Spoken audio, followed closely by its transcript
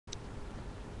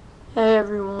Hey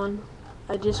everyone,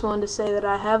 I just wanted to say that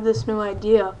I have this new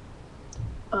idea.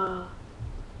 I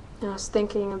was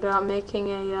thinking about making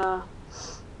a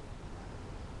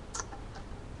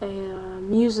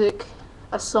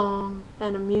song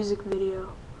and a music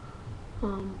video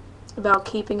about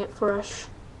keeping it fresh.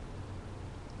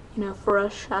 You know,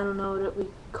 fresh. I don't know what it would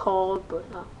be called, but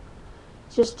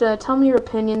just tell me your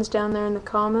opinions down there in the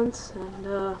comments,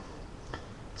 and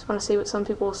just want to see what some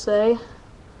people say.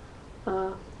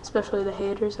 Especially the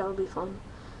haters. That would be fun.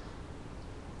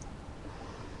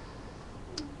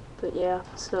 But yeah,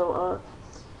 so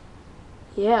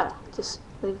yeah, just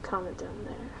leave a comment down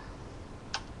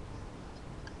there.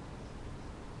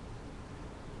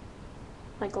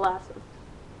 My glasses.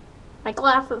 My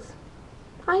glasses.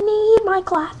 I need my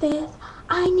glasses.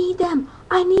 I need them.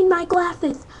 I need my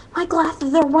glasses. My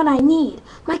glasses are what I need.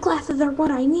 My glasses are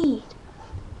what I need.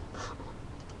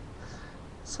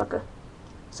 Sucker.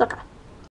 Sucker.